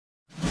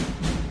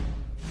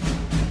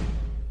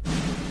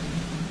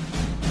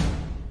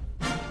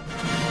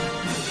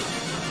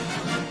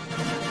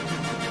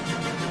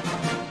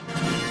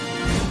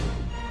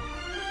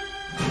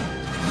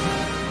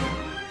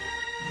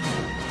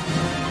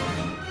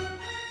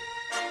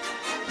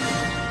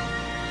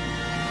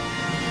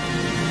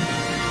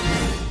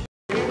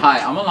Hi,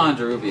 I'm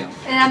Alondra Rubio.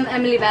 And I'm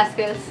Emily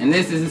Vasquez. And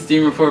this is the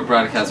S.T.E.A.M Report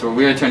broadcast where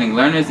we are turning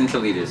learners into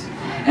leaders.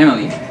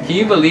 Emily, can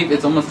you believe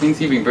it's almost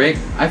Thanksgiving break?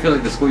 I feel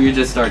like the school year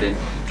just started.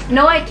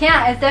 No, I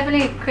can't. It's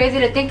definitely crazy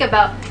to think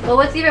about. But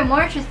what's even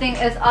more interesting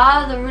is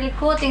all the really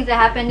cool things that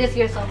happened this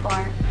year so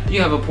far.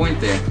 You have a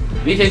point there.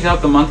 We kicked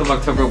off the month of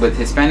October with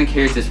Hispanic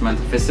Heritage Month,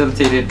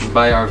 facilitated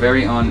by our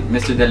very own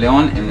Mr. De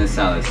Leon and Ms.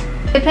 Salas.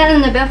 We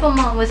planned an eventful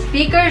month with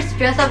speakers,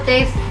 dress-up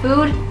days,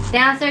 food,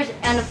 dancers,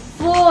 and a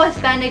full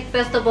Hispanic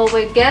festival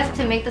with guests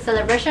to make the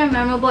celebration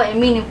memorable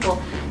and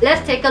meaningful.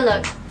 Let's take a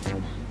look.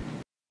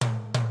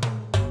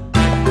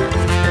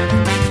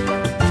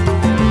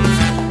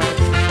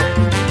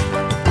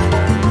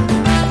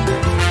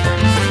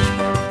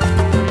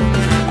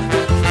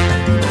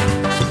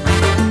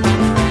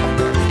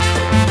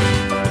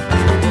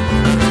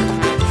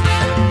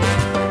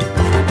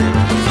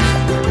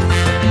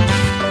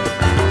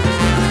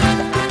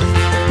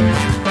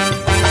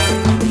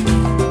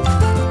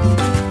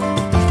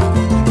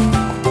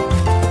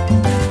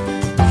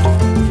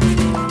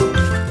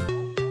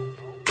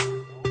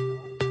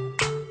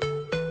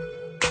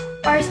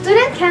 Our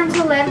student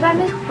council led by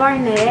Ms.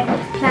 Barnett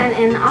planned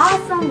an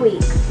awesome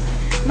week.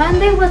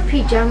 Monday was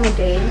Pajama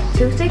Day,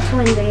 Tuesday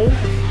Twin Day,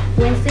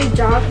 Wednesday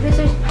Job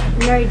Visit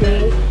Nerd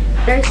Day,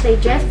 Thursday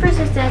Dress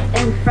Persistence,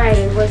 and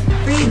Friday was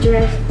Free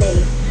Dress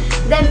Day.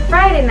 Then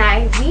Friday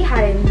night, we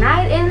had a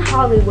night in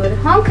Hollywood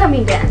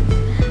homecoming dance.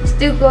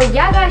 Stuco,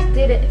 y'all guys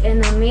did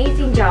an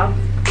amazing job.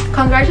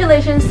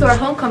 Congratulations to our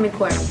homecoming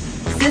choir.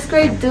 6th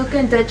grade Duke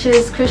and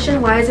Duchess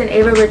Christian Wise and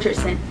Ava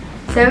Richardson.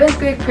 7th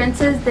grade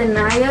Princess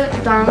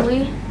Denaya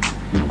Donnelly,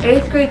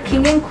 8th grade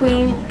King and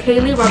Queen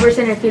Kaylee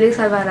Robertson and Felix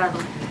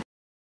Alvarado.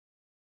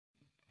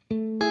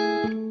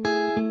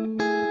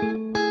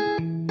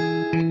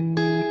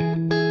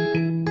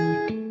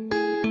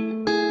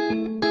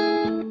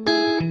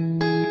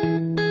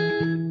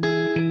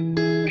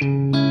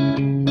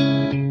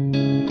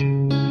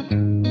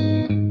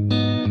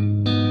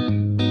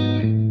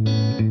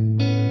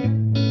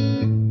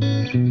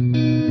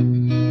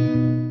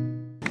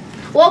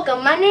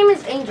 Welcome, my name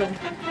is Angel.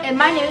 And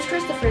my name is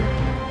Christopher.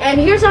 And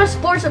here's our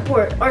sports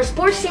report. Our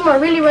sports team are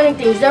really running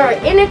things. They are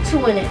in it to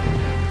win it.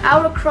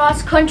 Our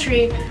cross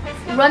country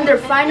run their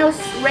final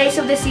race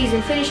of the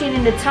season, finishing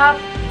in the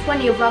top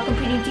 20 of all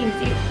competing teams.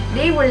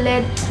 They were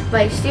led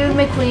by Stephen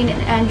McQueen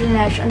and Andrew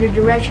Nash under the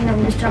direction of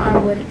Mr.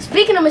 Armwood.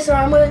 Speaking of Mr.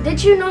 Armwood,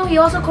 did you know he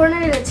also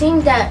coordinated a team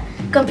that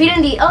competed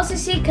in the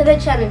LCC Cadet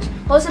Challenge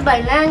hosted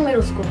by Lang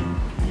Middle School?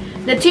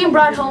 The team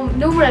brought home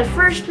numerous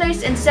first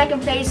place and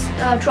second place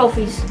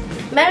trophies.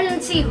 Madeline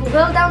T, who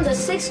held down the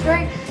 6th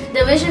grade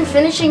division,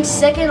 finishing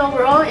 2nd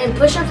overall in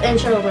push-ups and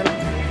shuttle run.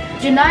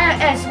 Janaya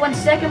S won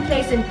 2nd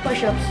place in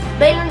push-ups.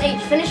 Baylon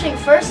H finishing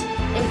 1st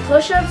in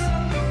push-ups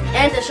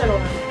and the shuttle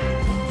run.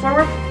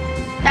 For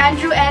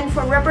Andrew N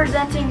for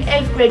representing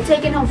 8th grade,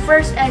 taking home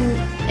 1st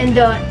and in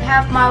the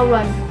half-mile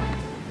run.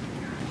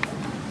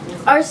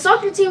 Our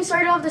soccer team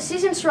started off the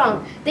season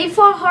strong. They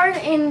fought hard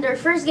in their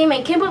first game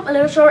and came up a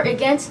little short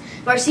against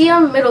Garcia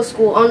Middle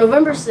School on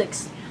November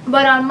 6th.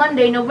 But on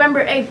Monday,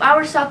 November 8th,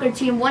 our soccer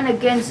team won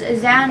against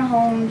Zan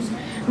Holmes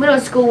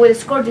Middle School with a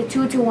score of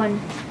 2-1.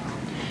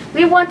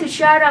 We want to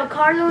shout out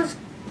Carlos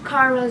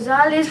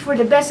Carrozales for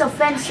the best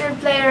offensive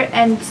player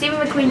and Stephen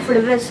McQueen for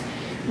the best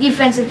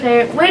defensive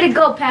player. Way to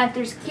go,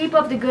 Panthers. Keep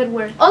up the good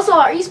work. Also,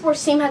 our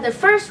esports team had their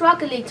first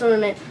Rocket League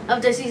tournament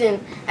of the season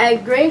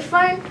at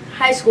Grapevine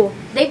High School.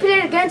 They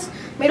played against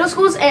middle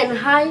schools and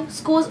high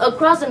schools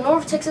across the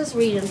North Texas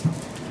region.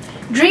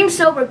 Dream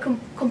Silver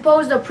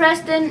composed of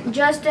Preston,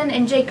 Justin,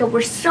 and Jacob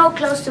were so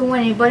close to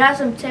winning but had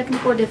some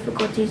technical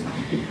difficulties.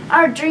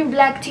 Our Dream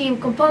Black team,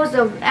 composed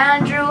of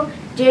Andrew,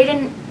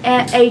 Jaden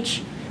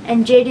H,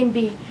 and Jaden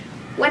B,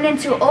 went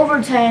into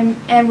overtime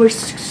and were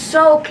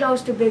so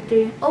close to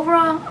victory.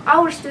 Overall,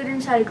 our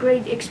students had a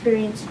great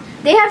experience.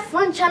 They had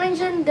fun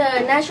challenging the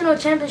national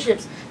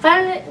championships.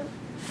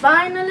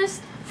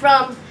 Finalists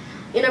from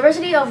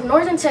University of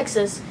Northern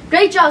Texas.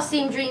 Great job,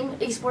 Team Dream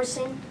Esports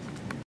team.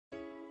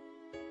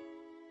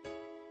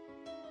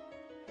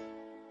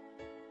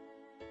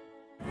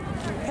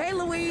 Hey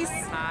Luis.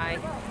 Hi.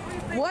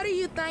 What are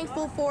you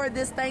thankful for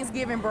this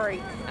Thanksgiving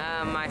break?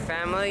 My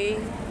family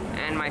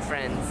and my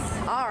friends.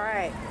 All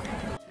right.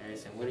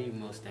 Harrison, what are you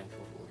most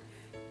thankful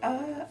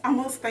for? I'm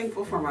most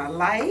thankful for my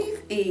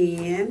life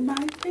and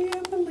my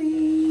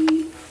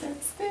family.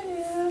 That's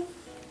it.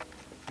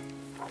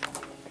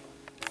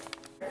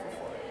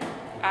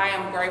 I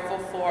am grateful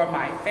for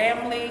my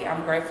family.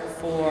 I'm grateful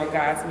for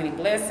God's many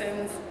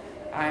blessings.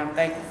 I am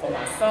thankful for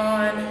my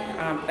son.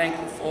 I'm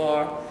thankful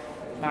for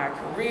my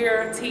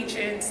career,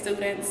 teaching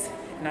students,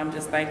 and I'm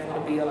just thankful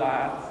to be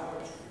alive.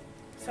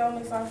 So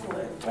Ms.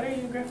 Oswald, what are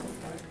you grateful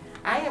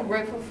for? I am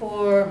grateful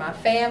for my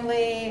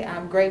family.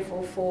 I'm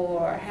grateful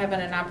for having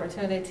an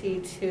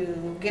opportunity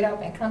to get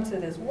up and come to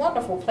this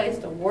wonderful place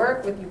to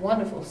work with you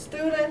wonderful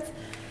students,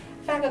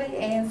 faculty,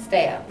 and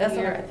staff. That's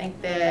where I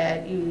think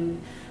that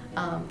you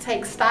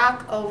take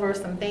stock over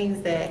some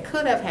things that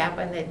could have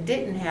happened that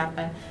didn't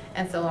happen.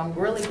 And so I'm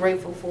really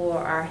grateful for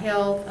our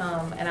health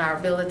and our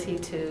ability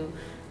to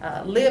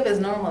live as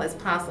normal as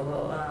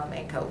possible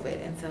in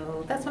COVID. And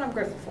so that's what I'm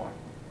grateful for.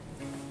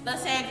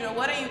 Lysandra,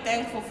 what are you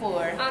thankful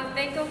for? I'm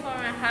thankful for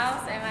my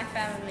house and my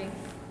family.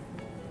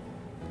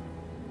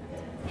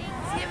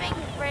 Thanksgiving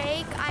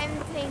break, I'm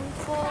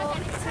thankful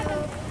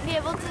to be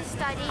able to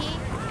study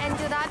and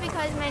do that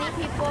because many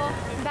people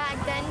back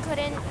then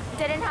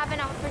didn't have an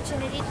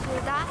opportunity to do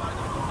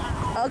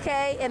that.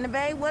 Okay, and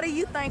babe, what are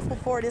you thankful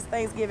for this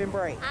Thanksgiving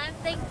break? I'm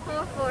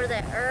thankful for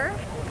the earth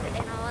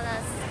and all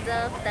that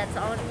stuff that's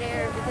on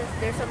there because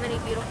there's so many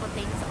beautiful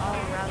things all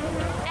around the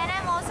world. And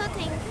I'm also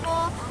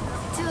thankful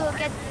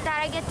that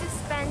I get to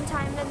spend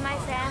time with my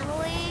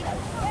family.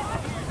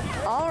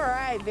 All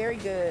right, very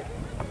good.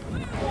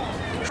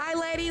 Hi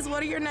ladies,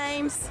 what are your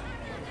names?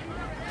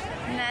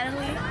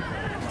 Natalie,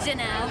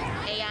 Janelle,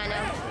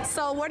 Ayana.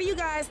 So what are you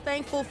guys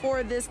thankful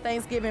for this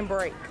Thanksgiving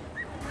break?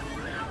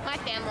 My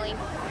family.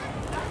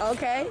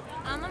 Okay.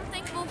 I'm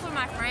thankful for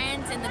my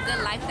friends and the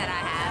good life that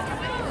I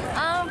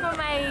have. For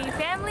my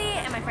family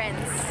and my friends.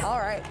 All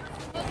right.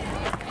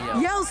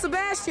 Yo,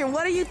 Sebastian,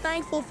 what are you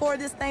thankful for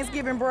this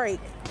Thanksgiving break?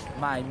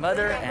 My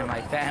mother and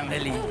my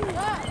family.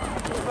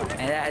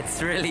 And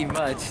that's really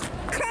much.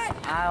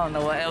 I don't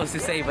know what else to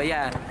say, but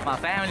yeah, my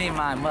family and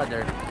my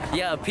mother.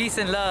 Yeah, peace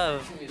and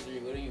love.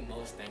 What are you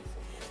most thankful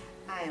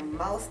for? I am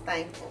most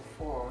thankful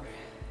for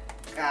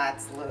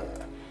God's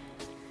love.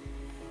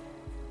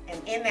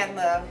 And in that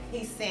love,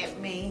 He sent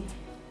me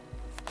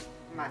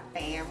my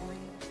family.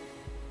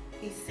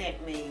 He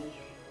sent me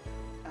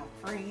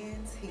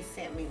friends. He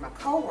sent me my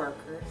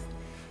co-workers.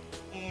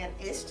 And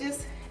it's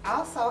just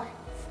also,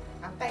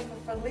 I'm thankful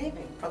for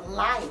living, for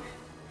life.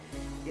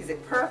 Is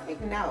it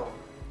perfect? No.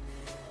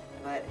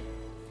 But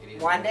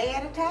one day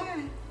at a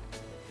time.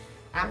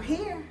 I'm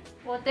here.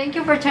 Well, thank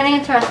you for tuning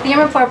into our STEAM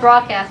Report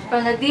broadcast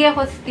from the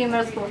D.I.S.D.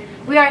 Middle School.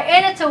 We are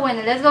in it to win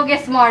it. Let's go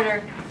get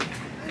smarter.